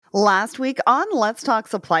Last week on Let's Talk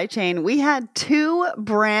Supply Chain, we had two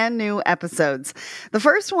brand new episodes. The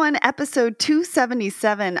first one, episode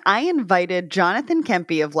 277, I invited Jonathan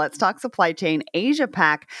Kempe of Let's Talk Supply Chain Asia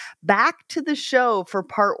Pac back to the show for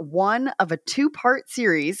part one of a two-part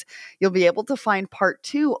series. You'll be able to find part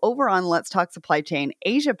two over on Let's Talk Supply Chain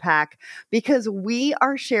Asia Pac because we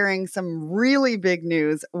are sharing some really big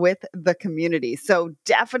news with the community. So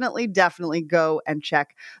definitely go and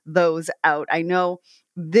check those out. I know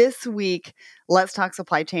this week, Let's Talk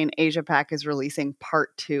Supply Chain Asia Pac is releasing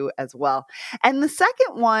part two as well. And the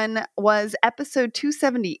second one was episode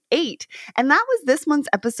 278. And that was this month's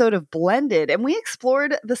episode of Blended. And we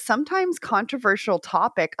explored the sometimes controversial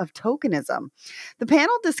topic of tokenism. The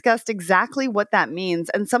panel discussed exactly what that means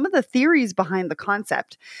and some of the theories behind the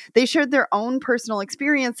concept. They shared their own personal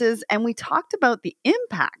experiences, and we talked about the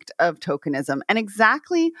impact of tokenism and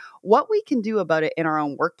exactly what we can do about it in our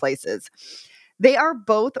own workplaces. They are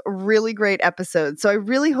both really great episodes, so I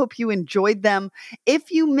really hope you enjoyed them. If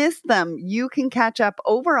you missed them, you can catch up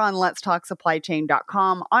over on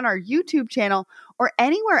letstalksupplychain.com, on our YouTube channel, or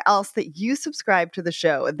anywhere else that you subscribe to the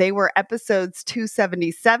show. They were episodes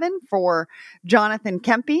 277 for Jonathan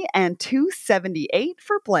Kempe and 278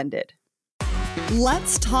 for Blended.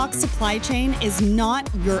 Let's Talk Supply Chain is not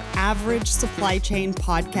your average supply chain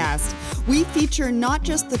podcast. We feature not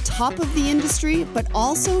just the top of the industry, but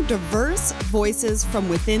also diverse voices from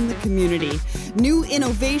within the community, new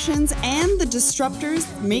innovations, and the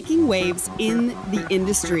disruptors making waves in the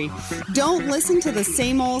industry. Don't listen to the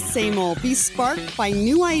same old, same old. Be sparked by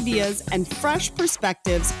new ideas and fresh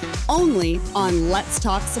perspectives only on Let's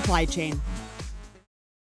Talk Supply Chain.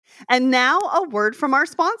 And now a word from our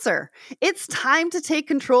sponsor. It's time to take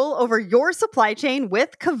control over your supply chain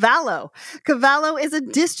with Cavallo. Cavallo is a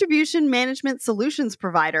distribution management solutions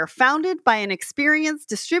provider founded by an experienced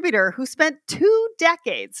distributor who spent 2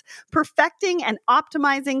 decades perfecting and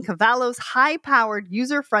optimizing Cavallo's high-powered,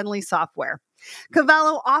 user-friendly software.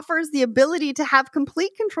 Cavallo offers the ability to have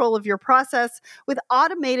complete control of your process with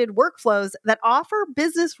automated workflows that offer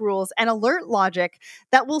business rules and alert logic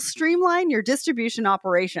that will streamline your distribution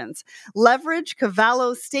operations. Leverage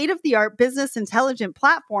Cavallo's state-of-the-art business intelligence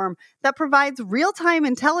platform that provides real-time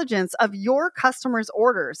intelligence of your customers'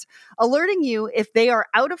 orders, alerting you if they are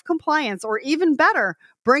out of compliance, or even better,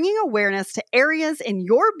 bringing awareness to areas in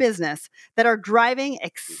your business that are driving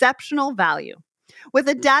exceptional value. With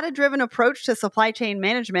a data-driven approach to supply chain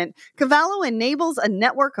management, Cavallo enables a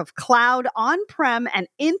network of cloud, on-prem, and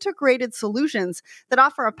integrated solutions that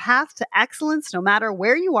offer a path to excellence no matter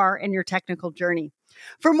where you are in your technical journey.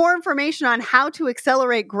 For more information on how to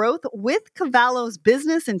accelerate growth with Cavallo's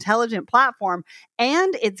business intelligence platform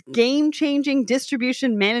and its game-changing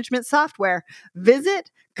distribution management software,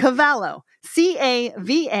 visit Cavallo, CAVALLO.com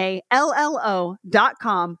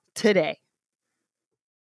today.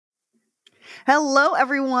 Hello,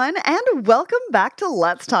 everyone, and welcome back to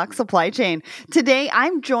Let's Talk Supply Chain. Today,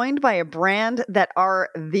 I'm joined by a brand that are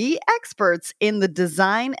the experts in the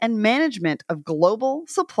design and management of global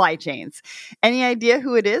supply chains. Any idea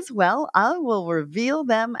who it is? Well, I will reveal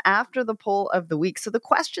them after the poll of the week. So the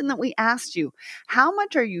question that we asked you, how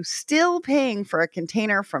much are you still paying for a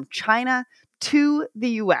container from China to the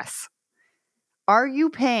US? Are you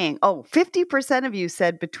paying? 50% of you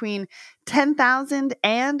said between 10,000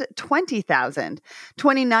 and 20,000.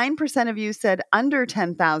 29% of you said under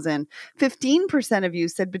 10,000. 15% of you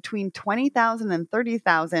said between 20,000 and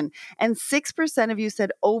 30,000. And 6% of you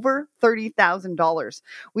said over $30,000.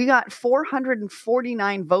 We got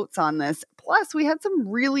 449 votes on this. Plus, we had some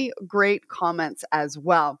really great comments as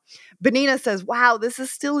well. Benita says, wow, this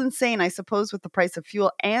is still insane. I suppose with the price of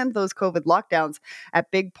fuel and those COVID lockdowns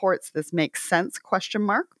at big ports, this makes sense, ?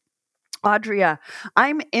 Audria,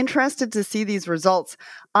 I'm interested to see these results.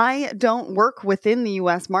 I don't work within the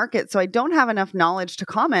US market, so I don't have enough knowledge to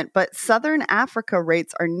comment, but Southern Africa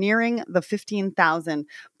rates are nearing the 15,000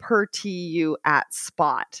 per TU at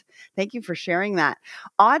spot. Thank you for sharing that.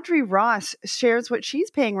 Audrey Ross shares what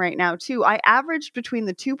she's paying right now, too. I averaged between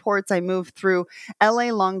the two ports I moved through,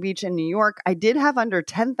 LA, Long Beach, and New York. I did have under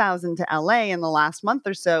 10,000 to LA in the last month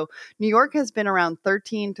or so. New York has been around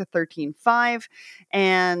 13 to 13.5.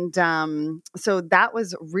 And so that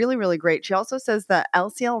was really, really great. She also says that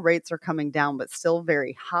LCL rates are coming down, but still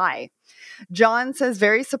very high. John says,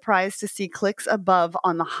 very surprised to see clicks above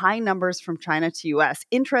on the high numbers from China to US.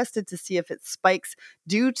 Interested to see if it spikes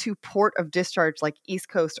due to port of discharge like East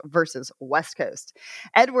Coast versus West Coast.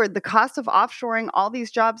 Edward, the cost of offshoring all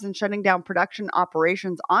these jobs and shutting down production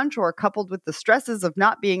operations onshore, coupled with the stresses of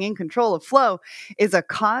not being in control of flow, is a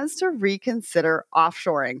cause to reconsider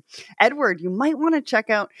offshoring. Edward, you might want to check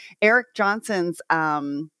out Eric Johnson's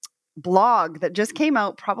blog that just came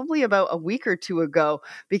out probably about a week or two ago,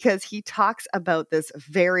 because he talks about this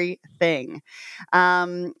very thing.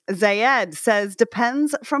 Zayed says,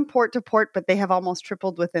 depends from port to port, but they have almost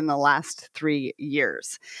tripled within the last 3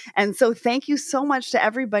 years. And so thank you so much to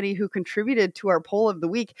everybody who contributed to our poll of the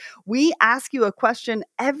week. We ask you a question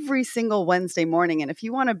every single Wednesday morning. And if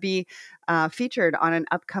you want to be featured on an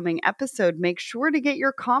upcoming episode, make sure to get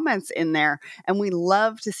your comments in there. And we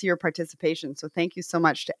love to see your participation. So thank you so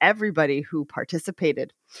much to everybody who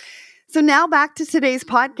participated. So now back to today's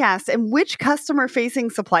podcast. And which customer-facing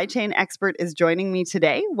supply chain expert is joining me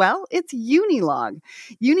today? Well, it's Unilog.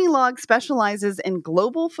 Unilog specializes in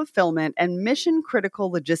global fulfillment and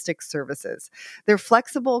mission-critical logistics services. Their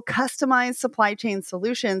flexible, customized supply chain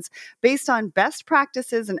solutions based on best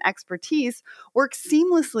practices and expertise work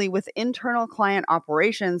seamlessly with internal client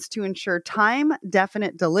operations to ensure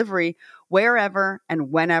time-definite delivery wherever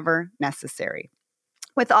and whenever necessary.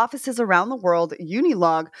 With offices around the world,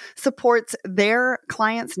 Unilog supports their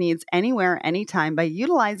clients' needs anywhere, anytime by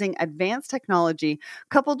utilizing advanced technology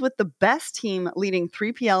coupled with the best team leading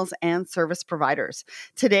 3PLs and service providers.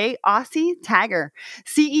 Today, Aussie Tagger,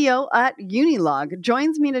 CEO at Unilog,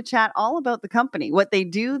 joins me to chat all about the company, what they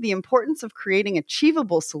do, the importance of creating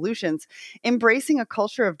achievable solutions, embracing a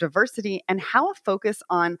culture of diversity, and how a focus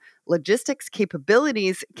on logistics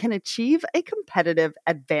capabilities can achieve a competitive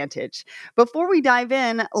advantage. Before we dive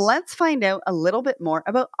in, let's find out a little bit more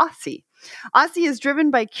about Aussie. Aussie is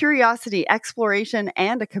driven by curiosity, exploration,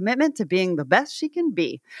 and a commitment to being the best she can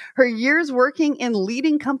be. Her years working in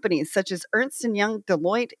leading companies such as Ernst & Young,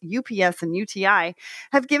 Deloitte, UPS, and UTI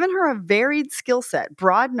have given her a varied skill set,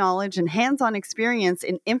 broad knowledge, and hands-on experience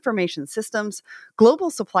in information systems,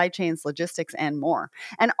 global supply chains, logistics, and more.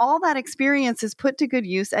 And all that experience is put to good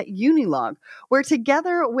use at Unilog, where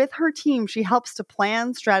together with her team, she helps to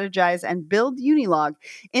plan, strategize, and build Unilog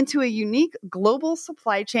into a unique global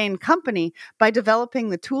supply chain company by developing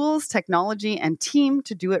the tools, technology, and team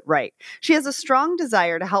to do it right. She has a strong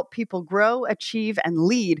desire to help people grow, achieve, and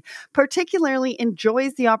lead, particularly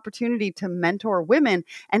enjoys the opportunity to mentor women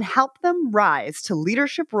and help them rise to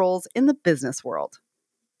leadership roles in the business world.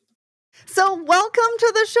 So welcome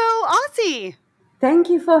to the show, Aussie. Thank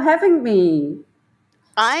you for having me.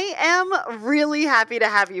 I am really happy to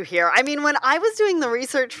have you here. I mean, when I was doing the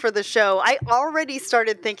research for the show, I already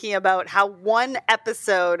started thinking about how one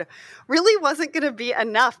episode really wasn't going to be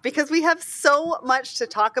enough because we have so much to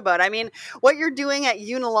talk about. I mean, what you're doing at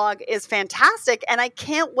Unilog is fantastic, and I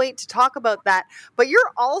can't wait to talk about that. But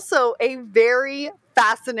you're also a very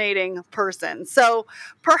fascinating person. So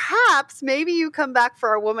perhaps maybe you come back for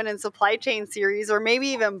our Woman in Supply Chain series, or maybe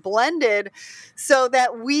even blended, so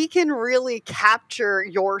that we can really capture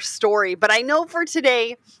your story. But I know for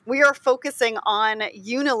today, we are focusing on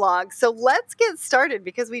Unilog. So let's get started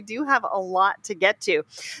because we do have a lot to get to.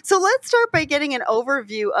 So let's start by getting an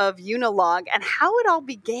overview of Unilog and how it all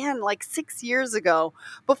began like 6 years ago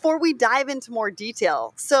before we dive into more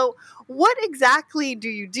detail. So what exactly do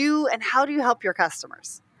you do and how do you help your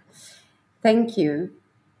customers? Thank you.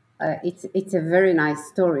 It's a very nice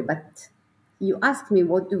story, but you asked me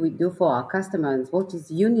what do we do for our customers, what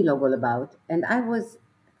is Unilog all about, and I was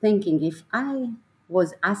thinking if I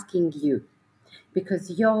was asking you,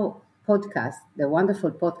 because your podcast, the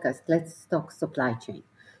wonderful podcast, Let's Talk Supply Chain.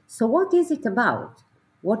 So what is it about?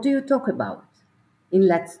 What do you talk about in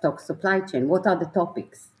Let's Talk Supply Chain? What are the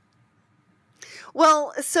topics?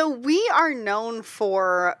 Well, so we are known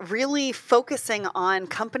for really focusing on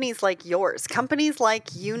companies like yours, companies like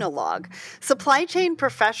Unilog. Supply chain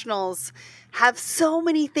professionals have so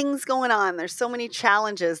many things going on. There's so many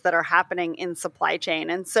challenges that are happening in supply chain.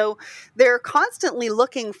 And so they're constantly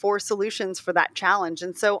looking for solutions for that challenge.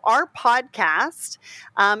 And so our podcast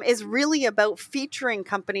is really about featuring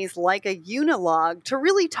companies like a Unilog to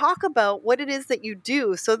really talk about what it is that you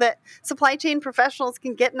do so that supply chain professionals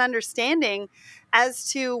can get an understanding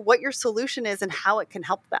as to what your solution is and how it can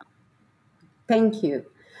help them. Thank you.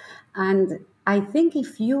 And I think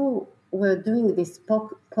if you were doing this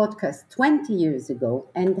podcast 20 years ago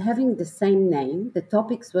and having the same name, the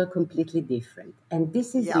topics were completely different. And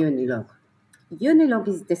this is Unilog. Unilog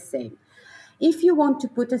is the same. If you want to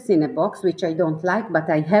put us in a box, which I don't like, but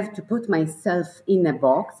I have to put myself in a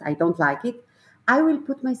box, I don't like it. I will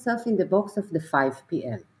put myself in the box of the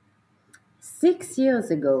 5PL. 6 years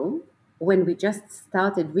ago, when we just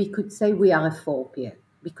started, we could say we are a 4PL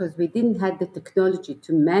because we didn't have the technology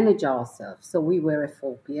to manage ourselves. So we were a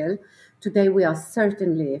 4PL. Today, we are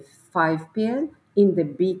certainly a 5PL in the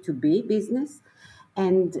B2B business.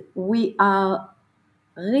 And we are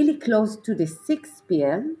really close to the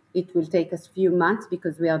 6PL. It will take us a few months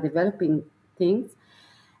because we are developing things.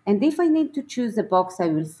 And if I need to choose a box, I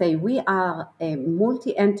will say we are a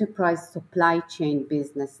multi enterprise supply chain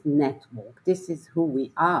business network. This is who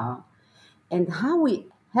we are. And how we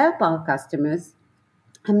help our customers,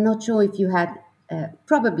 I'm not sure if you had,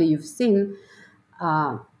 probably you've seen,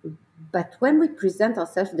 uh, but when we present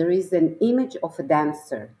ourselves, there is an image of a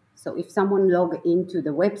dancer. So if someone log into the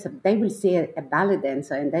website, they will see a ballet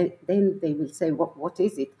dancer, and then they will say, what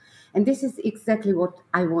is it? And this is exactly what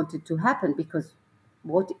I wanted to happen because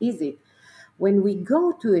what is it? When we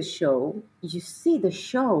go to a show, you see the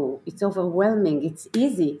show, it's overwhelming, it's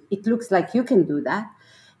easy, it looks like you can do that.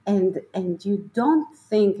 And you don't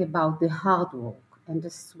think about the hard work and the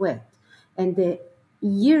sweat and the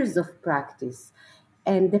years of practice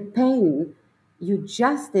and the pain. You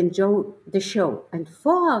just enjoy the show. And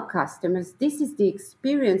for our customers, this is the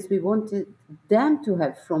experience we wanted them to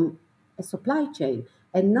have from a supply chain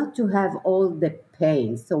and not to have all the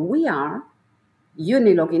pain. So we are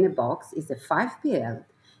Unilog in a Box is a 5PL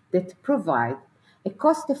that provide a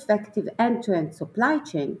cost-effective end-to-end supply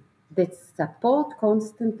chain that support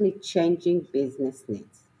constantly changing business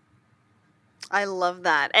needs. I love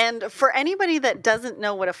that. And for anybody that doesn't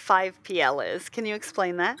know what a 5PL is, can you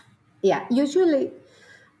explain that? Yeah, usually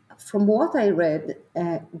from what I read,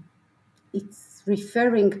 it's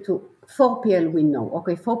referring to 4PL we know.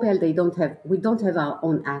 Okay, 4PL we don't have our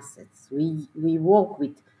own assets. We work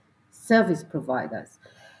with service providers.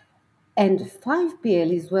 And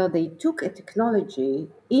 5PL is where they took a technology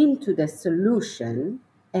into the solution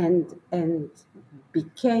and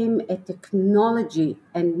became a technology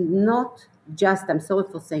and not just, I'm sorry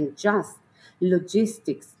for saying just,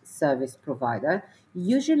 logistics service provider.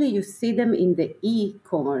 Usually you see them in the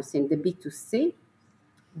e-commerce, in the B2C,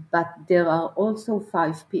 but there are also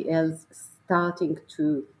 5PLs starting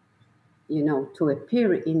to, to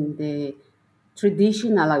appear in the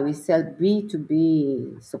traditional, I will say,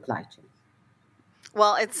 B2B supply chain.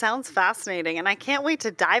 Well, it sounds fascinating, and I can't wait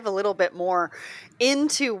to dive a little bit more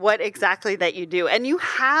into what exactly that you do. And you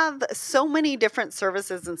have so many different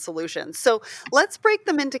services and solutions. So let's break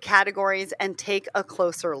them into categories and take a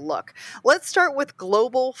closer look. Let's start with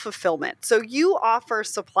global fulfillment. So you offer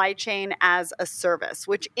supply chain as a service,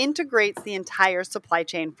 which integrates the entire supply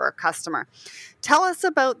chain for a customer. Tell us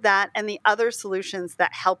about that and the other solutions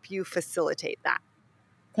that help you facilitate that.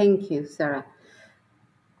 Thank you, Sarah.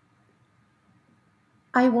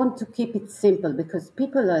 I want to keep it simple because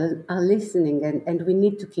people are listening and we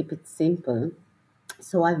need to keep it simple.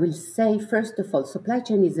 So I will say, first of all, supply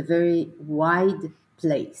chain is a very wide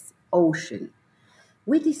place, ocean.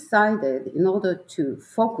 We decided in order to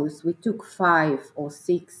focus, we took 5 or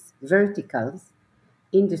 6 verticals: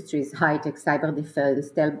 industries, high tech, cyber defense,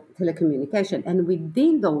 telecommunication. And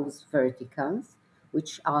within those verticals,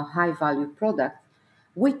 which are high value products,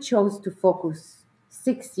 we chose to focus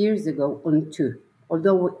 6 years ago on two,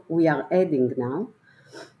 although we are adding now.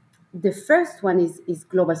 The first one is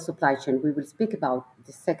global supply chain. We will speak about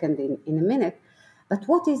the second in a minute. But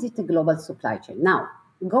what is it, a global supply chain? Now,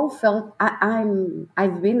 go first.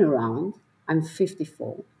 I've been around. I'm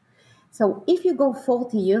 54. So if you go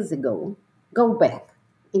 40 years ago, go back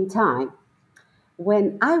in time,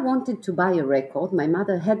 when I wanted to buy a record, my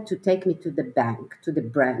mother had to take me to the bank, to the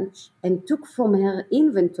branch, and took from her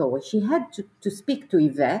inventory. She had to speak to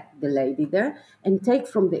Yvette, the lady there, and take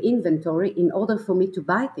from the inventory in order for me to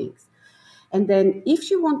buy things. And then if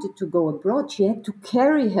she wanted to go abroad, she had to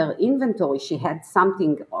carry her inventory. She had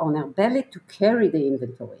something on her belly to carry the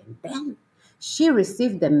inventory. And then she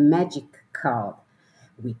received a magic card.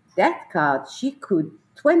 With that card, she could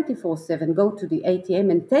 24/7 go to the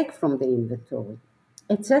ATM and take from the inventory,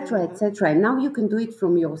 etc., Mhm. etc. And now you can do it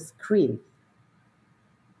from your screen.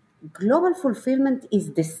 Global fulfillment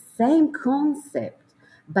is the same concept,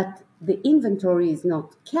 but the inventory is not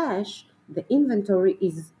cash, the inventory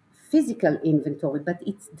is physical inventory, but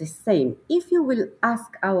it's the same. If you will ask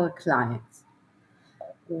our clients,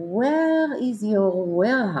 where is your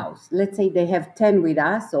warehouse? Let's say they have 10 with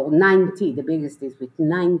us or 90, the biggest is with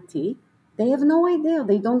 90. They have no idea,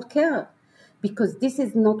 they don't care because this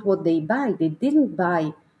is not what they buy. They didn't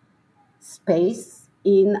buy space,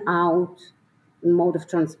 in, out, mode of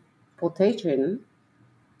transportation.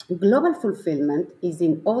 Global fulfillment is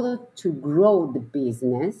in order to grow the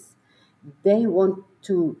business they want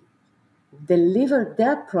to deliver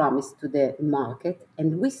their promise to the market,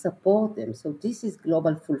 and we support them. So this is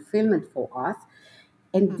global fulfillment for us.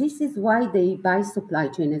 And Mhm. this is why they buy supply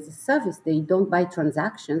chain as a service. They don't buy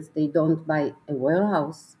transactions, they don't buy a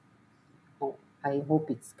warehouse. Oh, I hope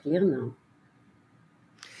it's clear now.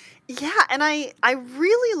 Yeah, and I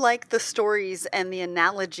really like the stories and the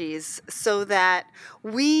analogies so that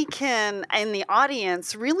we can in the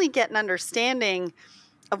audience really get an understanding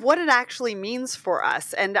of what it actually means for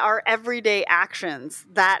us and our everyday actions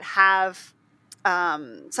that have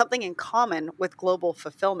something in common with global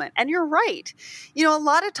fulfillment. And you're right. You know, a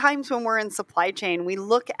lot of times when we're in supply chain, we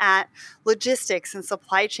look at logistics and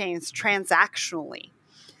supply chains transactionally.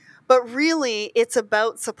 But really, it's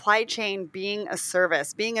about supply chain being a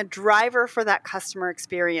service, being a driver for that customer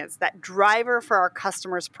experience, that driver for our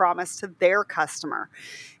customer's promise to their customer.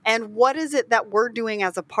 And what is it that we're doing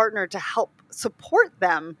as a partner to help support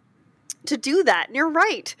them to do that? And you're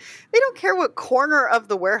right. They don't care what corner of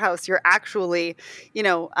the warehouse you're actually,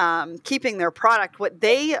 keeping their product. What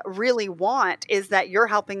they really want is that you're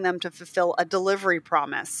helping them to fulfill a delivery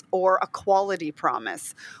promise or a quality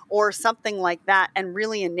promise or something like that, and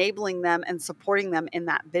really enabling them and supporting them in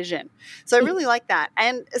that vision. So I It, really like that.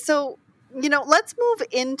 And so, let's move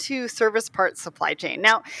into service parts supply chain.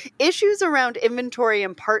 Now, issues around inventory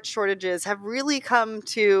and part shortages have really come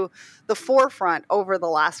to the forefront over the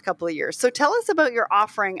last couple of years. So tell us about your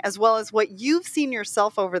offering as well as what you've seen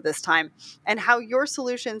yourself over this time and how your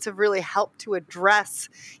solutions have really helped to address,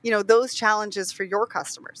 those challenges for your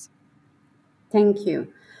customers. Thank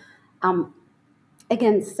you. Um,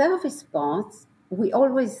 Again, service parts, we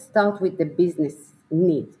always start with the business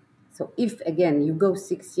need. So if again you go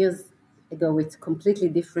 6 years ago, it's completely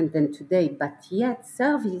different than today, but yet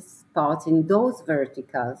service parts in those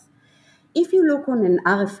verticals, if you look on an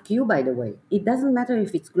RFQ, by the way, it doesn't matter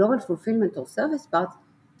if it's global fulfillment or service parts,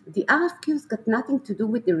 the RFQ's got nothing to do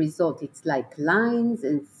with the result. It's like lines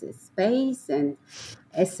and space and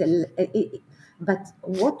SL. But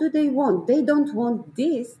what do they want? They don't want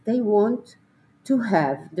this. They want to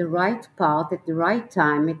have the right part at the right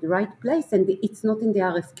time at the right place. And it's not in the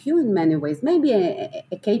RFQ in many ways. Maybe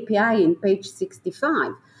a KPI in page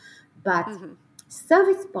 65. But Mhm.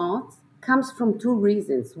 service parts comes from two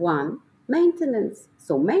reasons. One, maintenance.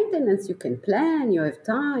 So maintenance you can plan, you have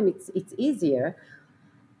time, it's easier.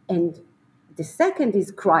 And the second is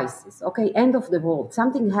crisis. Okay, end of the world.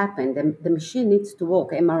 Something happened. The machine needs to work.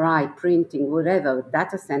 MRI, printing, whatever,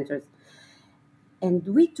 data centers. And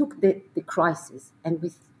we took the crisis and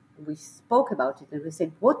we spoke about it and we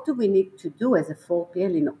said, what do we need to do as a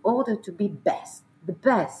 4PL in order to be best, the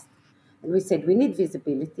best? And we said, we need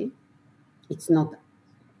visibility. It's not,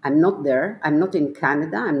 I'm not there. I'm not in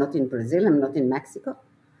Canada. I'm not in Brazil. I'm not in Mexico.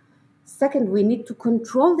 Second, we need to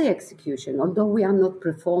control the execution. Although we are not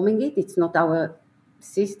performing it, it's not our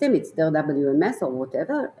system, it's their WMS or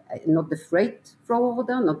whatever, not the freight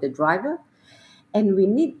forwarder, not the driver. And we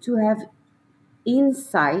need to have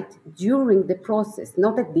insight during the process,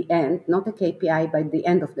 not at the end, not a KPI by the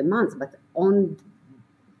end of the month, but on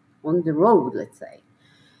the road, let's say.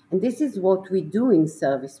 And this is what we do in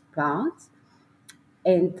service parts.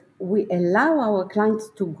 And we allow our clients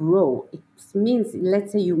to grow. It means,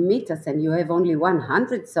 let's say you meet us and you have only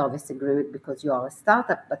 100 service agreement because you are a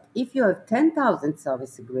startup, but if you have 10,000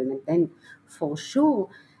 service agreement, then for sure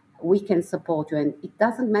we can support you. And it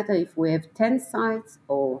doesn't matter if we have 10 sites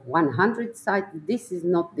or 100 sites, this is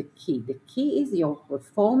not the key. The key is your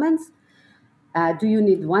performance. Do you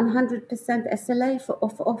need 100% SLA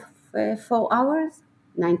of 4 hours?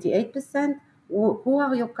 98%? Who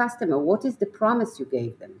are your customer? What is the promise you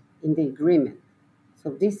gave them in the agreement? So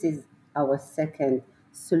this is our second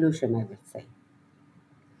solution, I would say.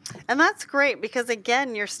 And that's great because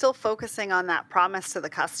again, you're still focusing on that promise to the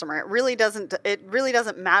customer. It really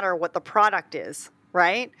doesn't matter what the product is,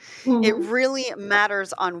 right? It Mhm. really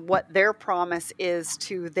matters on what their promise is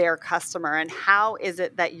to their customer and how is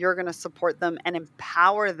it that you're going to support them and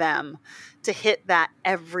empower them to hit that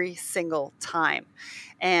every single time.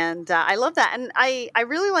 And I love that. And I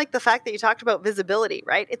really like the fact that you talked about visibility,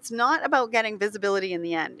 right? It's not about getting visibility in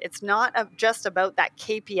the end. It's not just about that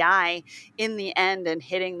KPI in the end and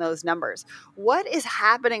hitting those numbers. What is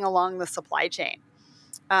happening along the supply chain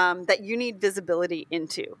that you need visibility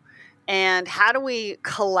into? And how do we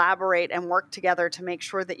collaborate and work together to make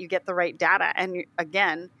sure that you get the right data and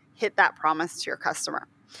again, hit that promise to your customer?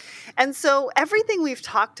 And so everything we've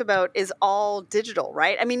talked about is all digital,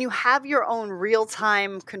 right? I mean, you have your own real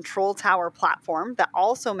time control tower platform that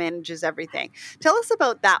also manages everything. Tell us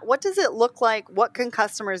about that. What does it look like? What can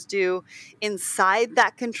customers do inside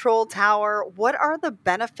that control tower? What are the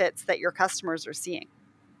benefits that your customers are seeing?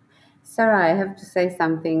 Sarah, I have to say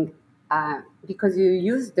something because you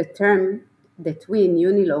use the term that we in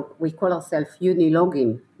Unilog, we call ourselves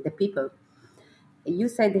Unilogim, the people. You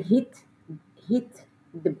said hit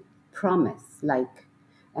the promise, like,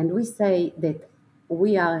 and we say that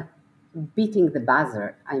we are beating the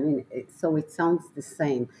buzzer. I mean, so it sounds the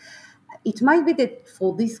same. It might be that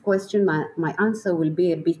for this question, my answer will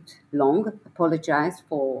be a bit long. Apologize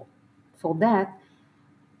for that,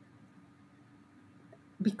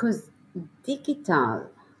 because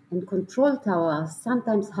digital and control tower are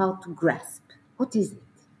sometimes hard to grasp. What is it?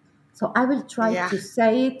 So I will try Yeah. to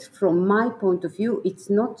say it from my point of view. It's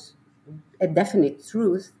not a definite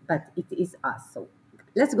truth, but it is us. So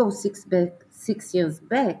let's go 6 years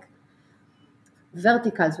back.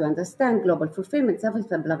 Verticals, we understand, global fulfillment,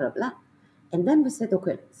 everything, blah, blah, blah. And then we said,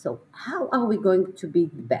 okay, so how are we going to be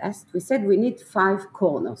the best? We said we need 5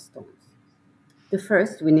 cornerstones. The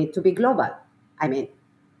first, we need to be global. I mean,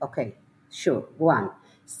 okay, sure, one.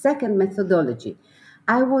 Second, methodology.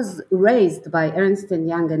 I was raised by Ernst&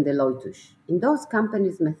 Young and Deloitte. In those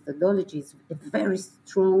companies, methodology is a very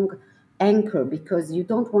strong anchor because you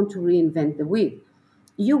don't want to reinvent the wheel.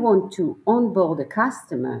 You want to onboard a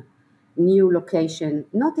customer, new location,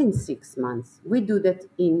 not in 6 months. We do that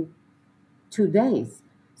in 2 days.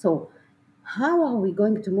 So, how are we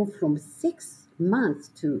going to move from 6 months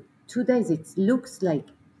to 2 days? It looks like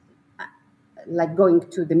going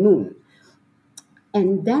to the moon.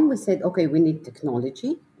 And then we said, okay, we need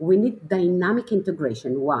technology, we need dynamic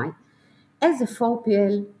integration. Why? As a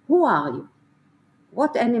 4PL, who are you?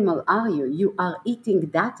 What animal are you? You are eating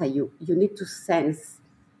data. You need to sense.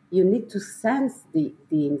 You need to sense the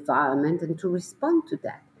environment and to respond to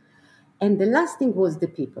that. And the last thing was the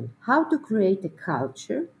people. How to create a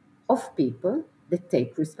culture of people that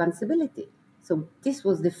take responsibility. So this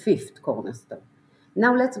was the fifth cornerstone.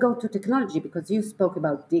 Now let's go to technology because you spoke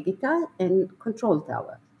about digital and control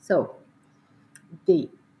tower. So the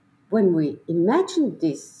when we imagine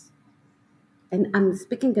this, and I'm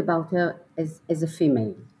speaking about her as a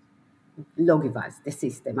female, Logivas, the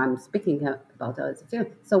system. I'm speaking about her as a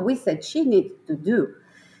female. So we said she needs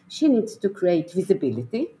to create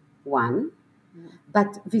visibility, one,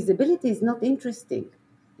 but visibility is not interesting.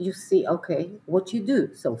 You see, okay, what you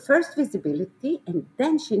do. So first visibility, and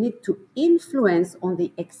then she need to influence on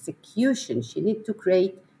the execution. She need to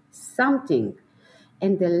create something.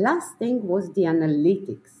 And the last thing was the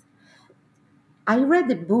analytics. I read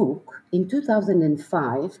a book in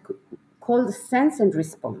 2005 called Sense and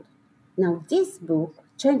Respond. Now, this book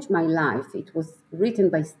changed my life. It was written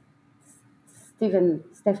by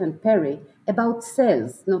Stephen Perry about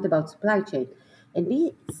sales, not about supply chain. And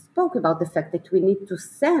he spoke about the fact that we need to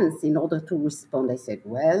sense in order to respond. I said,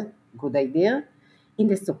 well, good idea. In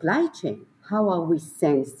the supply chain, how are we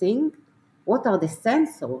sensing? What are the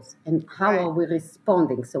sensors and how Right. are we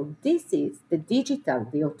responding? So this is the digital,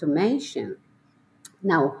 the automation.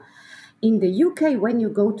 Now, in the UK, when you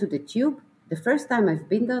go to the tube, the first time I've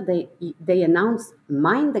been there, they announce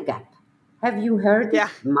mind the gap. Have you heard it? Yeah.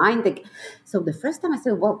 Mind the gap. So the first time I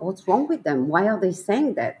said, well, what's wrong with them? Why are they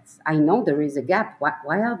saying that? I know there is a gap.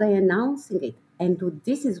 Why are they announcing it? And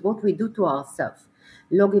this is what we do to ourselves.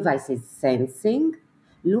 Logivise is sensing,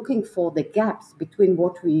 looking for the gaps between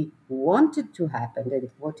what we wanted to happen and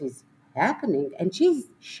what is happening. And she's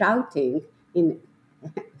shouting in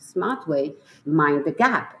smart way, mind the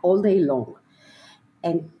gap all day long.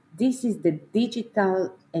 And this is the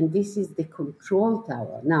digital and this is the control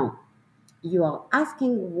tower. Now, you are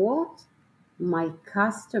asking what my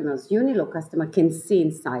customers, Unilo customer, can see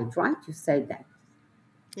inside, right? You said that.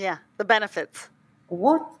 Yeah. The benefits.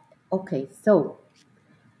 What? Okay, so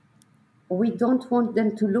we don't want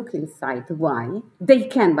them to look inside. Why? They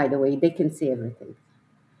can, by the way, they can see everything.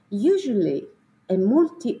 Usually, a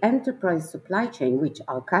multi enterprise supply chain, which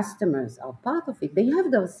our customers are part of it, they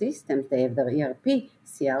have their systems, they have their ERP,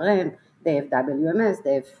 CRM, they have WMS,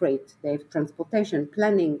 they have freight, they have transportation,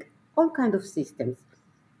 planning, all kind of systems.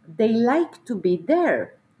 They like to be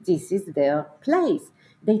there. This is their place.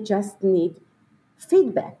 They just need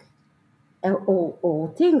feedback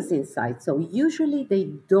or things inside. So usually they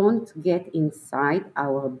don't get inside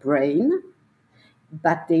our brain,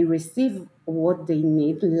 but they receive what they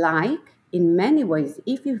need, like in many ways.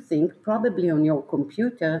 If you think, probably on your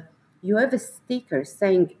computer You have a sticker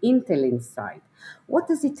saying Intel inside. What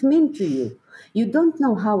does it mean to you? You don't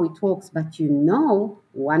know how it works, but you know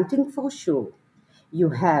one thing for sure. You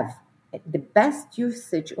have the best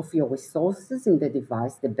usage of your resources in the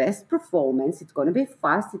device, the best performance. It's going to be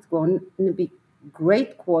fast, it's going to be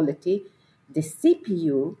great quality. The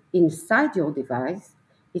CPU inside your device,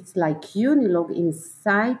 it's like Unilog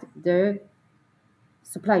inside the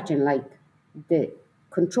supply chain, like the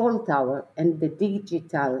control tower and the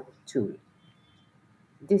digital tool.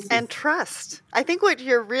 This And is, trust. I think what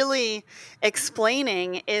you're really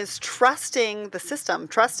explaining is trusting the system,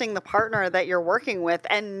 trusting the partner that you're working with,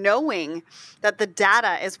 and knowing that the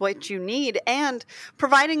data is what you need and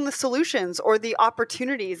providing the solutions or the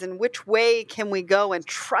opportunities in which way can we go and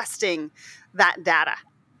trusting that data.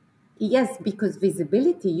 yes, because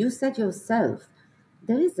visibility, you said yourself,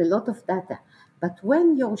 there is a lot of data. But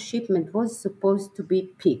when your shipment was supposed to be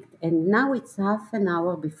picked, and now it's half an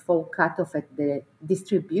hour before cutoff at the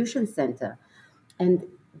distribution center, and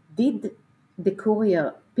did the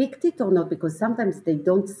courier picked it or not? Because sometimes they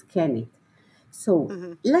don't scan it. So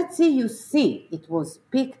Mhm. let's say you see it was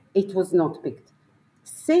picked, it was not picked.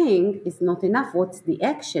 Saying is not enough. What's the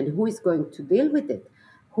action? Who is going to deal with it?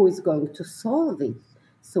 Who is going to solve it?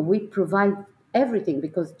 So we provide everything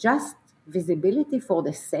because just visibility for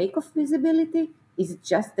the sake of visibility is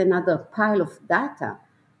just another pile of data.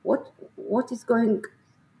 What is going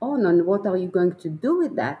on and what are you going to do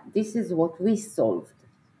with that? This is what we solved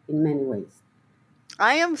in many ways.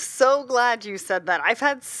 I am so glad you said that. I've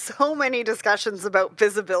had so many discussions about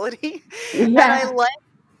visibility, and Yeah.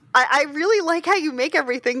 I really like how you make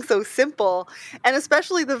everything so simple, and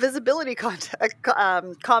especially the visibility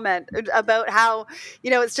comment about how,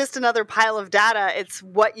 it's just another pile of data. It's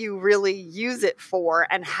what you really use it for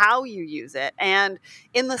and how you use it, and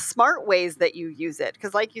in the smart ways that you use it.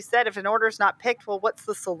 Because, like you said, if an order's not picked, well, what's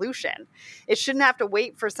the solution? It shouldn't have to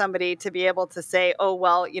wait for somebody to be able to say, oh,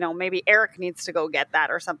 well, maybe Eric needs to go get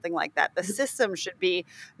that or something like that. The system should be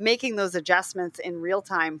making those adjustments in real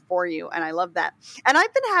time for you. And I love that. And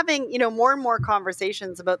I've been having, more and more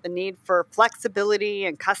conversations about the need for flexibility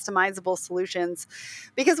and customizable solutions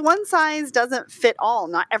because one size doesn't fit all.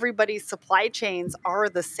 Not everybody's supply chains are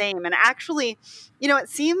the same. And actually, it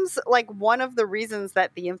seems like one of the reasons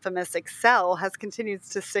that the infamous Excel has continued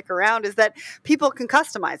to stick around is that people can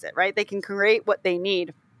customize it, right? They can create what they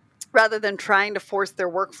need rather than trying to force their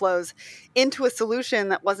workflows into a solution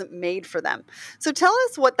that wasn't made for them. So tell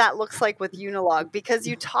us what that looks like with Unilog, because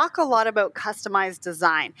you talk a lot about customized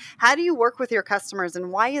design. How do you work with your customers and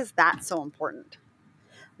why is that so important?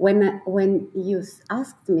 When you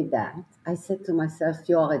asked me that, I said to myself,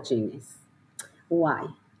 "You're a genius." Why?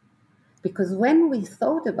 Because when we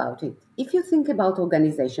thought about it, if you think about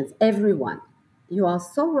organizations, everyone, you are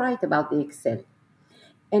so right about the Excel.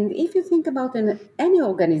 And if you think about any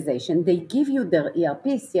organization, they give you their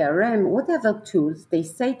ERP, CRM, whatever tools, they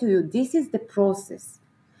say to you, this is the process.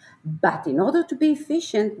 But in order to be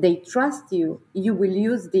efficient, they trust you. You will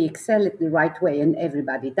use the Excel the right way, and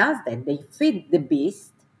everybody does that. They feed the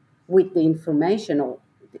beast with the information, or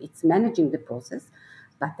it's managing the process.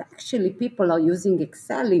 But actually, people are using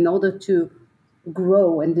Excel in order to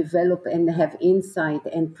grow and develop and have insight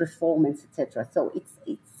and performance, etc. So it's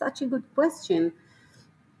such a good question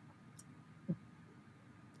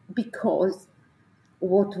because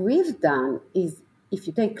what we've done is, if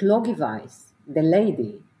you take Logivise, the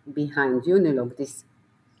lady behind Unilog, this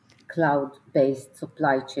cloud-based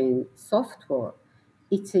supply chain software,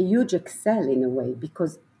 it's a huge Excel in a way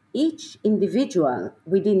because each individual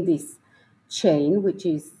within this chain, which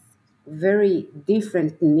is very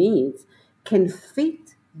different needs, can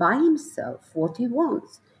fit by himself what he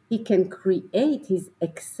wants. He can create his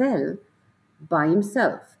Excel by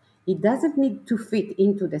himself. It doesn't need to fit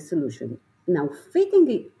into the solution. Now, fitting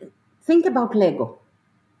it, think about Lego.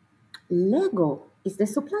 Lego is the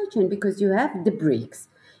supply chain because you have the bricks.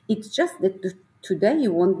 It's just that today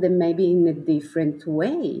you want them maybe in a different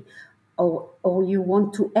way, or you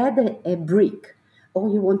want to add a brick, or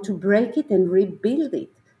you want to break it and rebuild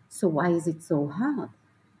it. So, why is it so hard?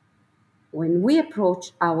 When we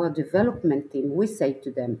approach our development team, we say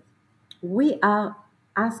to them, we are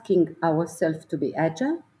asking ourselves to be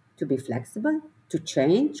agile, to be flexible, to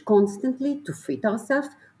change constantly, to fit ourselves.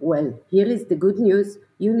 Well, here is the good news.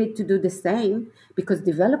 You need to do the same because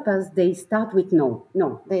developers, they start with no.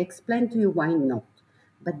 No, they explain to you why not.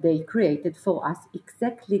 But they created for us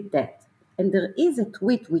exactly that. And there is a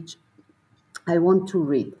tweet which I want to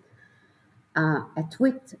read. A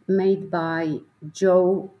tweet made by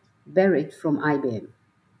Joe Barrett from IBM.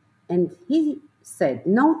 And he said,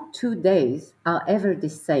 no 2 days are ever the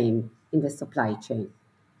same in the supply chain.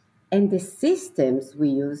 and the systems we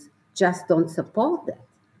use just don't support that.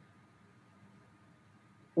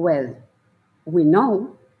 Well, we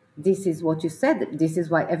know this is what you said. This is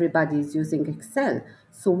why everybody is using Excel.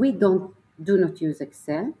 So we do not use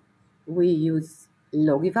Excel. We use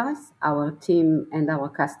Logivas. Our team and our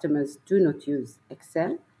customers do not use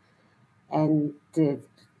Excel, and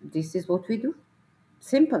this is what we do.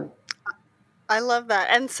 Simple. I love that.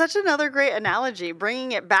 And such another great analogy,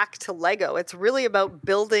 bringing it back to Lego. It's really about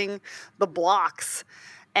building the blocks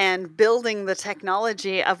and building the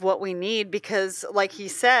technology of what we need because, like he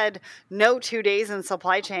said, no 2 days in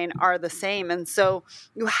supply chain are the same. And so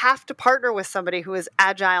you have to partner with somebody who is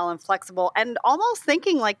agile and flexible and almost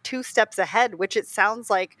thinking like two steps ahead, which it sounds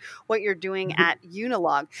like what you're doing at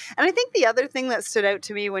Unilog. And I think the other thing that stood out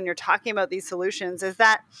to me when you're talking about these solutions is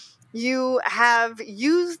that you have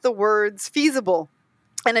used the words feasible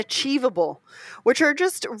and achievable, which are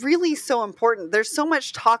just really so important. There's so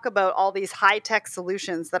much talk about all these high tech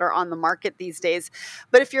solutions that are on the market these days.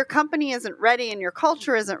 But if your company isn't ready and your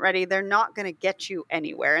culture isn't ready, they're not going to get you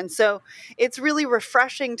anywhere. And so it's really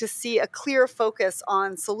refreshing to see a clear focus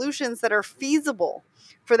on solutions that are feasible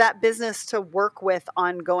for that business to work with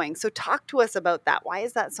ongoing. So talk to us about that. Why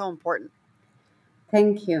is that so important?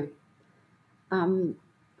 Thank you. Um,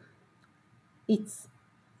 it's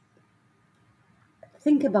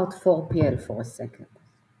Think about 4PL for a second.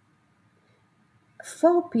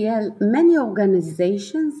 4PL, many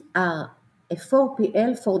organizations are a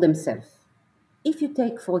 4PL for themselves. If you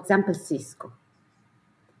take, for example, Cisco,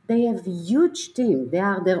 they have a huge team. They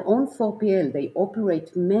are their own 4PL. They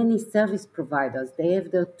operate many service providers. They have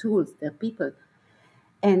their tools, their people.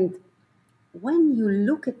 And when you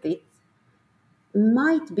look at it,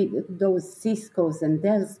 might be those Cisco's and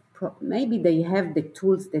Dell's, maybe they have the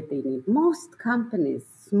tools that they need. Most companies,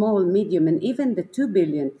 small, medium, and even the 2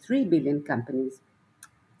 billion, 3 billion companies,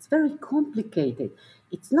 it's very complicated.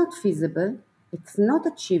 It's not feasible. It's not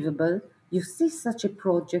achievable. You see such a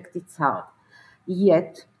project, it's hard.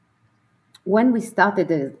 Yet, when we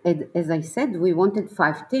started, as I said, we wanted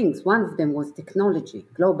five things. One of them was technology,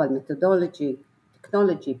 global methodology,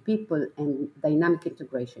 technology, people, and dynamic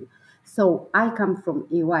integration. So I come from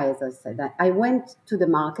EY, as I said. I went to the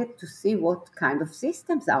market to see what kind of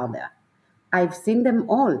systems are there. I've seen them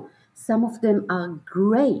all. Some of them are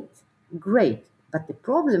great, great. But the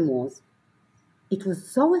problem was it was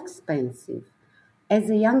so expensive. As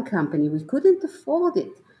a young company, we couldn't afford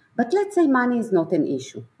it. But let's say money is not an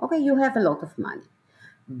issue. Okay, you have a lot of money.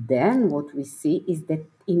 Then what we see is that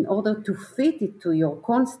in order to fit it to your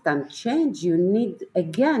constant change,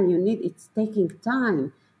 it's taking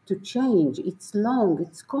time to change. It's long,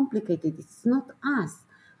 it's complicated, it's not us.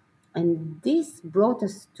 And this brought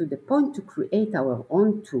us to the point to create our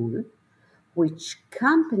own tool, which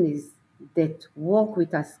companies that work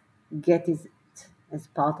with us get as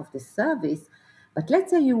part of the service. But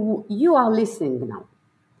let's say you are listening now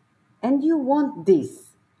and you want this.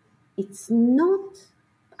 It's not,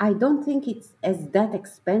 I don't think it's as that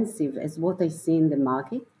expensive as what I see in the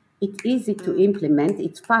market. It's easy to implement,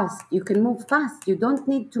 it's fast, you can move fast, you don't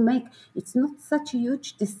need to make, it's not such a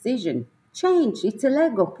huge decision. Change, it's a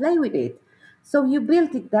Lego, play with it. So you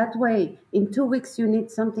built it that way. In 2 weeks, you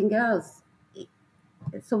need something else.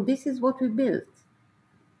 So this is what we built,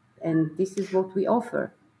 and this is what we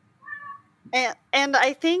offer. And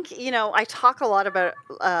I think, I talk a lot about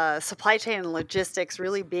supply chain and logistics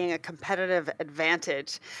really being a competitive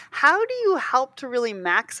advantage. How do you help to really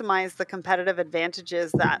maximize the competitive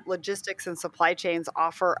advantages that logistics and supply chains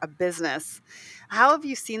offer a business? How have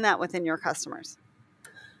you seen that within your customers?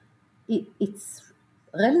 It's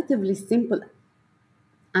relatively simple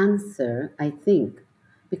answer, I think,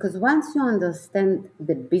 because once you understand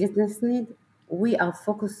the business need, we are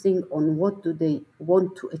focusing on what do they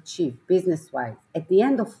want to achieve business wise. At the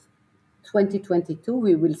end of 2022,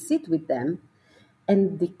 we will sit with them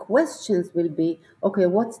and the questions will be, okay,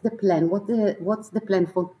 what's the plan? What's the plan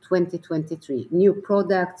for 2023? New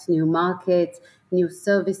products, new markets, new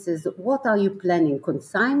services. What are you planning?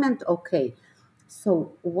 Consignment? Okay.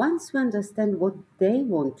 So once we understand what they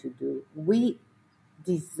want to do, we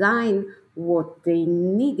design what they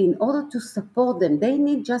need in order to support them. They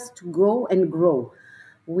need just to grow and grow.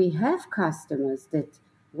 We have customers that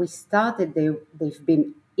we started, they've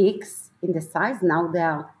been X in the size, now they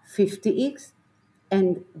are 50X.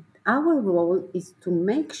 And our role is to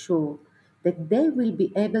make sure that they will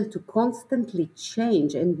be able to constantly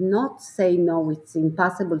change and not say, no, it's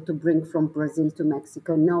impossible to bring from Brazil to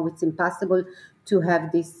Mexico. No, it's impossible to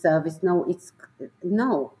have this service.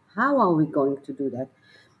 No. How are we going to do that?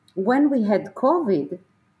 When we had COVID,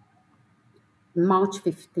 March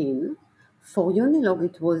 15, for Unilog,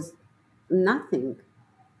 it was nothing.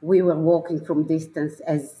 We were working from distance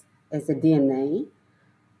as a DNA.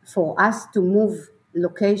 For us to move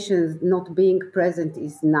locations not being present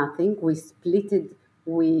is nothing. We split it,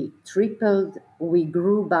 we tripled, we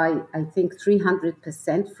grew by, I think,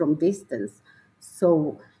 300% from distance.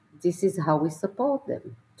 So this is how we support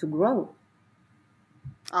them to grow.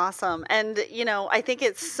 Awesome. And, I think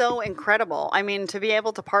it's so incredible. I mean, to be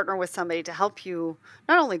able to partner with somebody to help you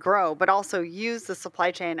not only grow, but also use the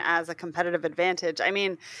supply chain as a competitive advantage. I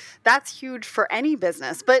mean, that's huge for any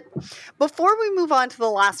business. But before we move on to the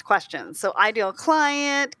last question, so ideal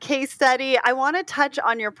client, case study, I want to touch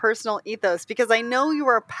on your personal ethos because I know you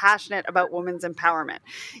are passionate about women's empowerment.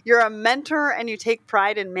 You're a mentor and you take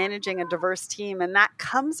pride in managing a diverse team, and that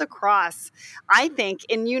comes across, I think,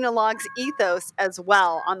 in Unilog's ethos as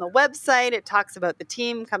well. On the website, it talks about the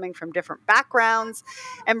team coming from different backgrounds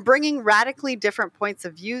and bringing radically different points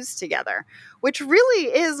of views together, which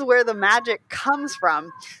really is where the magic comes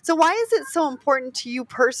from. So, why is it so important to you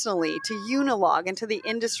personally, to Unilog, and to the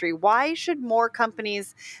industry? Why should more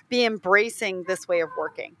companies be embracing this way of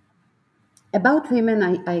working? About women,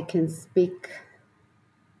 I can speak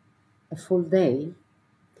a full day.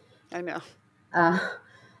 I know. Uh,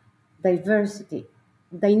 Diversity.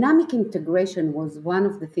 Dynamic integration was one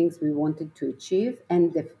of the things we wanted to achieve,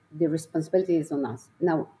 and the responsibility is on us.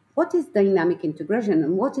 Now, what is dynamic integration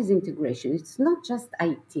and what is integration? It's not just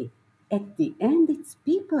IT. At the end, it's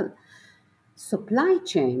people. Supply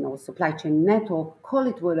chain or supply chain network, call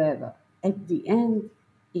it whatever. At the end,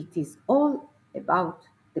 it is all about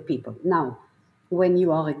the people. Now, when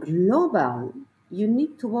you are a global, you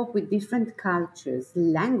need to work with different cultures,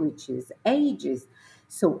 languages, ages.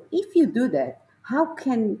 So if you do that, how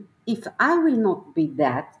can, if I will not be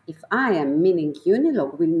that, if I am, meaning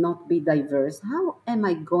Unilog, will not be diverse, how am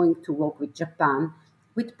I going to work with Japan,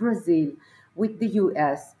 with Brazil, with the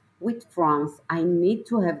US, with France? I need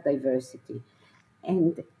to have diversity.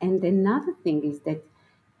 And another thing is that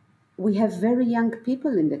we have very young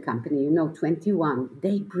people in the company, 21.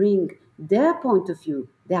 They bring their point of view.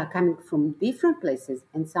 They are coming from different places,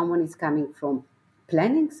 and someone is coming from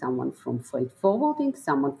planning, someone from freight forwarding,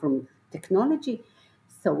 someone from technology.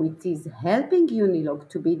 So it is helping Unilog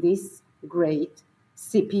to be this great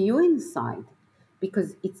CPU inside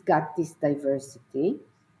because it's got this diversity.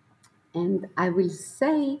 And I will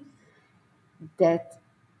say that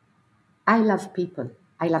I love people.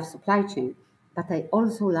 I love supply chain, but I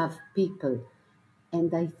also love people.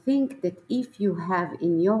 And I think that if you have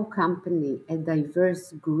in your company a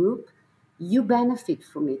diverse group, you benefit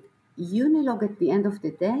from it. Unilog at the end of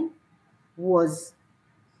the day was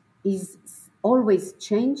is always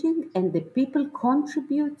changing and the people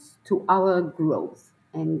contributes to our growth.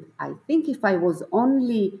 And I think if I was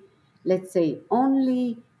only, let's say,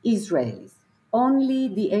 only Israelis, only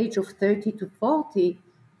the age of 30 to 40,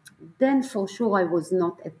 then for sure I was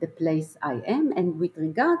not at the place I am. And with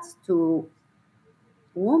regards to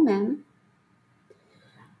women,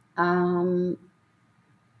 um,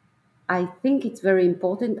 I think it's very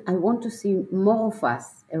important. I want to see more of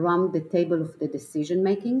us around the table of the decision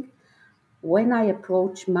making. When I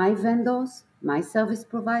approach my vendors, my service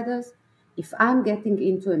providers, if I'm getting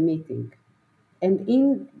into a meeting and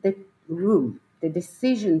in the room, the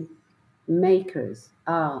decision makers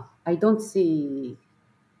are, I don't see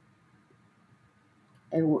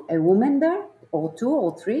a woman there, or two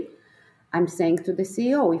or three, I'm saying to the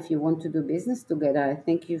CEO, if you want to do business together, I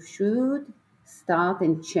think you should start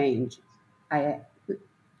and change. I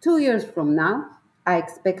 2 years from now, I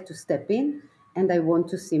expect to step in and I want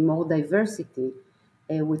to see more diversity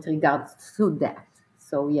with regards to that.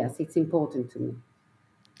 So, yes, it's important to me.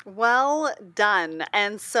 Well done.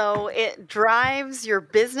 And so it drives your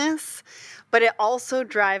business, but it also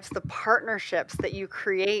drives the partnerships that you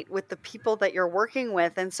create with the people that you're working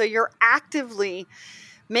with. And so you're actively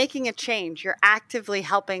making a change. You're actively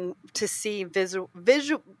helping to see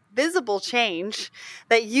visible change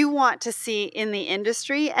that you want to see in the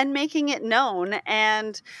industry and making it known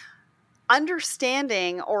and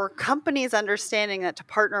understanding, or companies understanding, that to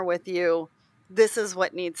partner with you, this is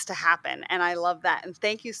what needs to happen. And I love that. And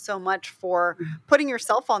thank you so much for putting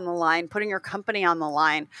yourself on the line, putting your company on the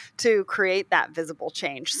line to create that visible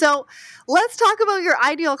change. So let's talk about your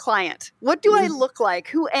ideal client. What do I look like?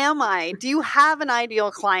 Who am I? Do you have an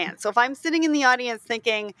ideal client? So if I'm sitting in the audience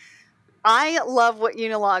thinking, I love what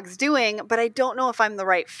Unilog's doing, but I don't know if I'm the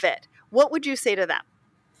right fit, what would you say to them?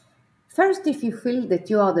 First, if you feel that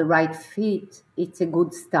you are the right fit, it's a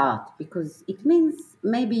good start because it means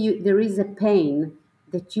maybe there is a pain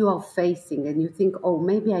that you are facing and you think, oh,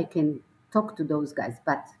 maybe I can talk to those guys.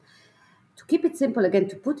 But to keep it simple again,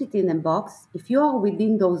 to put it in a box, if you are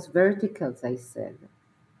within those verticals I said,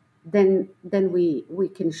 then we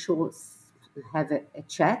can sure have a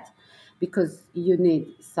chat because you need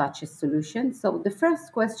such a solution. So the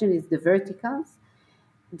first question is the verticals.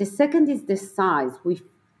 The second is the size. We,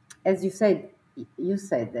 as you said,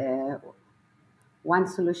 one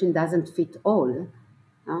solution doesn't fit all.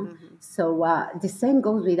 Hmm. So the same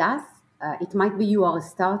goes with us. It might be you are a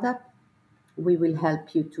startup. We will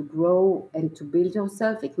help you to grow and to build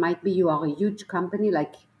yourself. It might be you are a huge company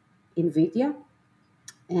like NVIDIA.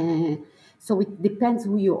 Uh, so it depends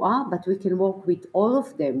who you are, but we can work with all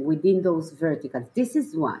of them within those verticals. This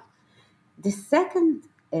is one. The second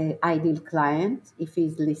ideal client, if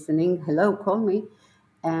he's listening, hello, call me.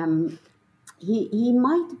 Um, he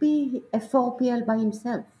might be a 4PL by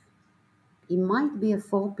himself. He might be a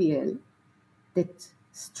 4PL that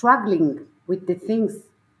struggling with the things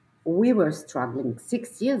we were struggling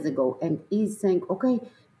 6 years ago, and is saying, okay,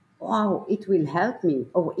 wow, it will help me.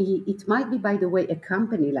 Or it might be, by the way, a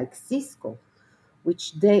company like Cisco,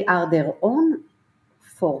 which they are their own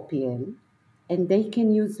 4PL, and they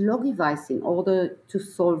can use Logivise in order to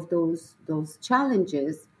solve those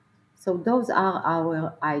challenges. So those are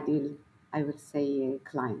our ideal, I would say,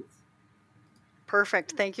 clients.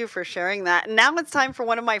 Perfect. Thank you for sharing that. And now it's time for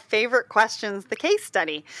one of my favorite questions, the case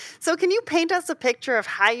study. So, can you paint us a picture of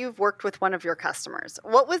how you've worked with one of your customers?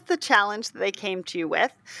 What was the challenge that they came to you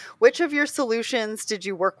with? Which of your solutions did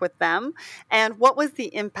you work with them? And what was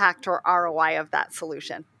the impact or ROI of that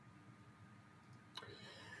solution?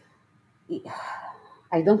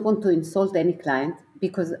 I don't want to insult any client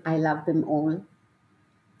because I love them all.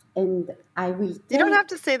 And I will You don't have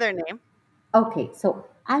take, to say their name. okay, so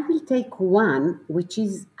I will take one, which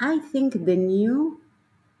is, I think, the new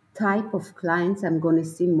type of clients I'm going to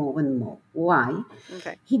see more and more. Why?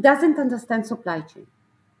 Okay. He doesn't understand supply chain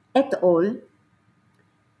at all.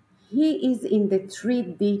 He is in the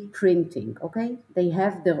 3D printing, okay? They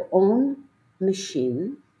have their own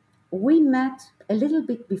machine. We met a little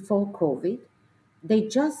bit before COVID. They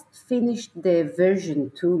just finished the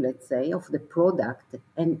version 2, let's say, of the product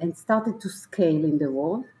and started to scale in the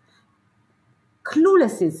world.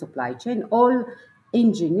 Clueless in supply chain, all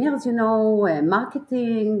engineers,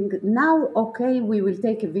 marketing. Now, okay, we will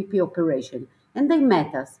take a VP operation. And they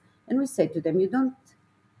met us. And we said to them, you don't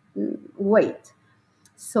wait.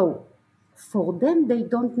 So for them, they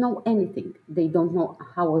don't know anything. They don't know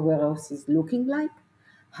how a warehouse is looking like,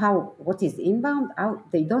 how what is inbound, how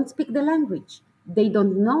they don't speak the language. They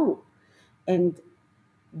don't know. And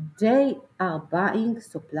they are buying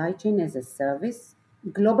supply chain as a service,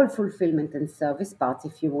 global fulfillment and service parts,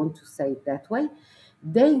 if you want to say it that way.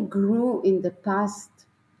 They grew in the past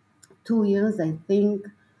 2 years, I think,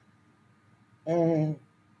 uh,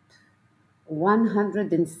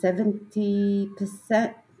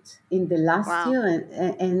 170% in the last Wow. year,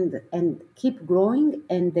 and keep growing,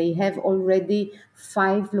 and they have already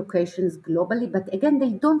 5 locations globally. But again, they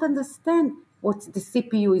don't understand what the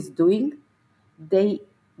CPU is doing. They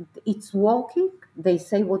It's working. They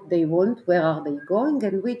say what they want, where are they going,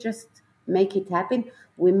 and we just make it happen.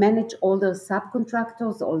 We manage all their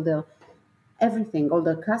subcontractors, all their everything, all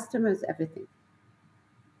their customers, everything.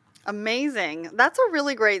 Amazing. That's a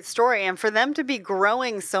really great story. And for them to be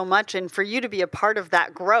growing so much and for you to be a part of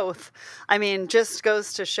that growth, I mean, just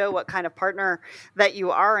goes to show what kind of partner that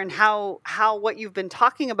you are and how what you've been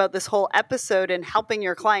talking about this whole episode and helping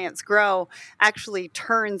your clients grow actually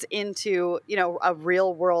turns into, a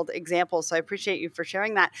real world example. So I appreciate you for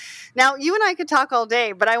sharing that. Now, you and I could talk all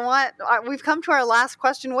day, but we've come to our last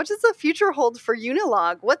question. What does the future hold for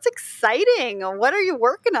Unilog? What's exciting? What are you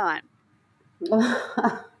working on?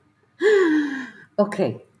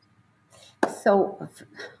 Okay, so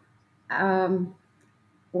um,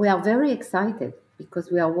 we are very excited because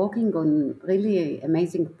we are working on really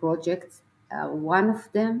amazing projects. One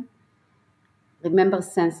of them, remember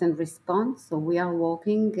Sense and Response. So we are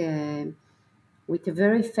working with a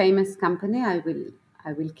very famous company. I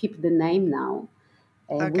will keep the name now,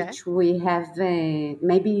 Okay. which we have.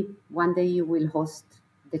 Maybe one day you will host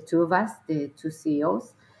the two of us, the two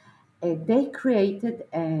CEOs. They created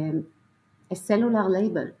a cellular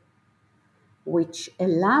label which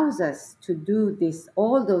allows us to do this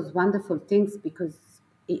all those wonderful things because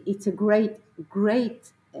it's a great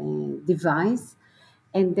device,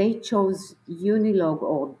 and they chose Unilog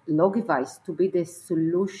or Logivise to be the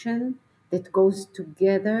solution that goes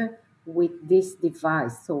together with this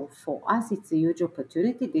device. So for us it's a huge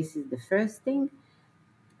opportunity. This is the first thing.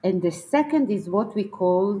 And the second is what we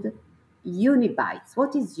called Unibytes.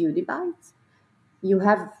 What is Unibytes? You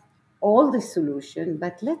have all the solution,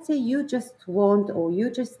 but let's say you just want, or you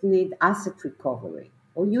just need asset recovery,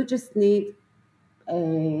 or you just need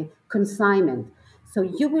a consignment. So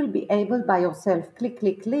you will be able by yourself, click,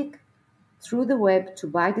 click, click, through the web to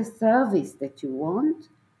buy the service that you want,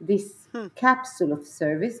 this capsule of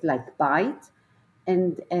service like Byte,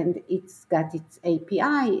 and it's got its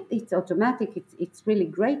API, it's automatic, it's really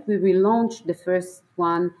great. We will launch the first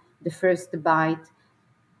one, the first Byte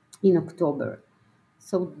in October.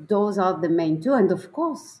 So those are the main two, and of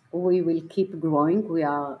course we will keep growing. We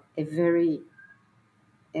are a very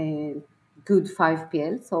good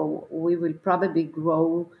 5PL, so we will probably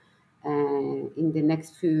grow in the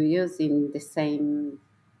next few years in the same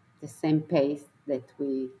pace that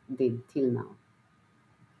we did till now.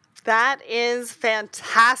 That is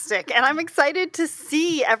fantastic. And I'm excited to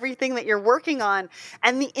see everything that you're working on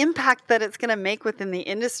and the impact that it's going to make within the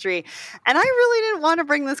industry. And I really didn't want to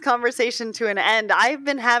bring this conversation to an end. I've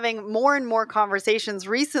been having more and more conversations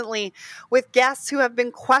recently with guests who have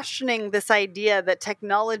been questioning this idea that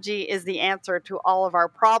technology is the answer to all of our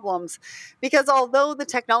problems. Because although the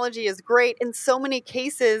technology is great, in so many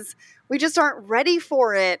cases, we just aren't ready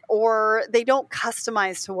for it, or they don't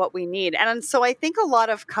customize to what we need. And so I think a lot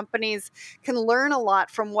of companies can learn a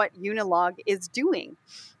lot from what Unilog is doing,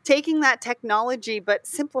 taking that technology, but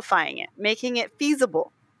simplifying it, making it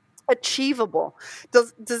feasible, achievable,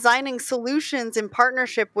 designing solutions in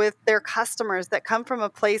partnership with their customers that come from a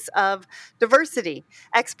place of diversity,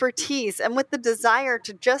 expertise, and with the desire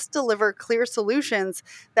to just deliver clear solutions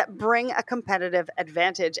that bring a competitive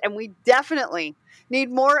advantage. And we definitely need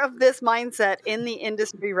more of this mindset in the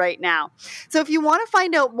industry right now. So if you want to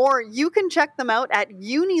find out more, you can check them out at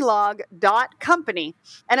unilog.company.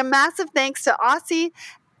 And a massive thanks to Aussie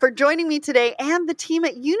for joining me today and the team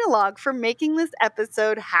at Unilog for making this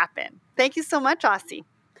episode happen. Thank you so much, Aussie.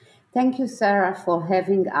 Thank you, Sarah, for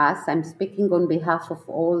having us. I'm speaking on behalf of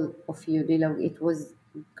all of Unilog. It was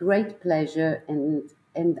great pleasure, and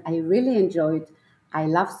I really enjoyed. I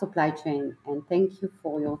love supply chain, and thank you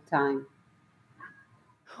for your time.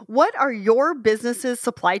 What are your business's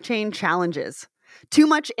supply chain challenges? Too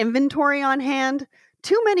much inventory on hand?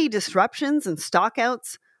 Too many disruptions and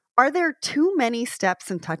stockouts? Are there too many steps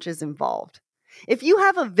and touches involved? If you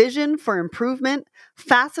have a vision for improvement,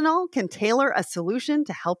 Fastenal can tailor a solution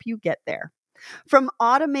to help you get there. From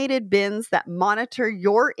automated bins that monitor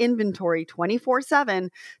your inventory 24/7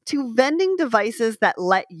 to vending devices that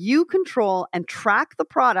let you control and track the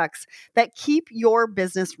products that keep your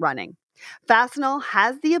business running, Fastenal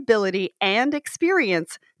has the ability and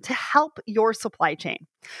experience to help your supply chain.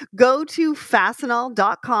 Go to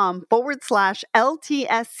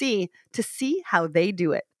fastenal.com/LTSC to see how they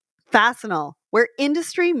do it. Fastenal, where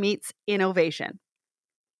industry meets innovation.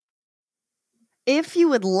 If you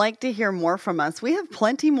would like to hear more from us, we have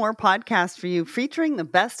plenty more podcasts for you featuring the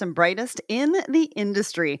best and brightest in the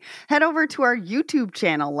industry. Head over to our YouTube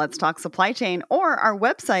channel, Let's Talk Supply Chain, or our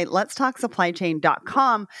website,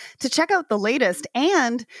 letstalksupplychain.com, to check out the latest,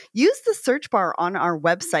 and use the search bar on our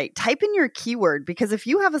website. Type in your keyword, because if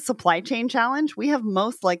you have a supply chain challenge, we have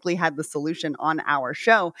most likely had the solution on our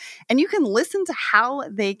show, and you can listen to how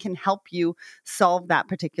they can help you solve that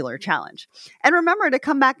particular challenge. And remember to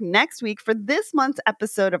come back next week for this month's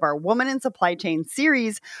episode of our Woman in Supply Chain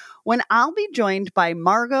series, when I'll be joined by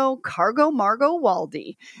Margot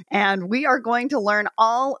Waldy, and we are going to learn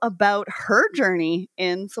all about her journey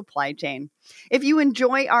in supply chain. If you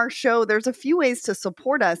enjoy our show, there's a few ways to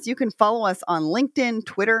support us. You can follow us on LinkedIn,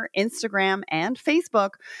 Twitter, Instagram, and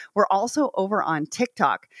Facebook. We're also over on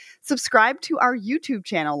TikTok. Subscribe to our YouTube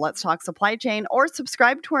channel, Let's Talk Supply Chain, or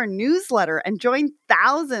subscribe to our newsletter and join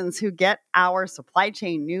thousands who get our supply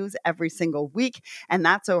chain news every single week. And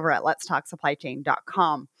that's over at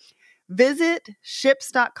letstalksupplychain.com. Visit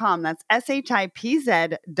shipz.com, that's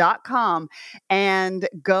shipz.com, and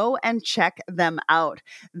go and check them out.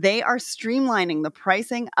 They are streamlining the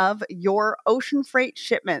pricing of your ocean freight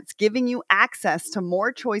shipments, giving you access to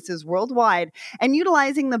more choices worldwide, and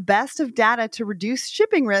utilizing the best of data to reduce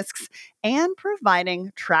shipping risks and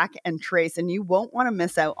providing track and trace. And you won't want to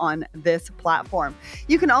miss out on this platform.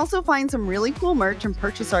 You can also find some really cool merch and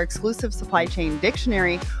purchase our exclusive supply chain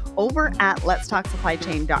dictionary over at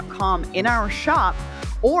letstalksupplychain.com in our shop.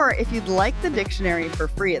 Or if you'd like the dictionary for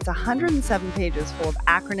free, it's 107 pages full of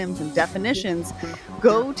acronyms and definitions.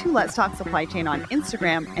 Go to Let's Talk Supply Chain on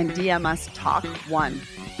Instagram and DM us Talk1.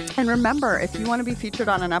 And remember, if you want to be featured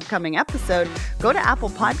on an upcoming episode, go to Apple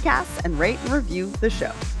Podcasts and rate and review the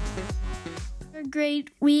show. Have a great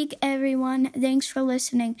week, everyone. Thanks for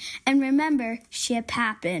listening. And remember, ship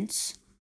happens.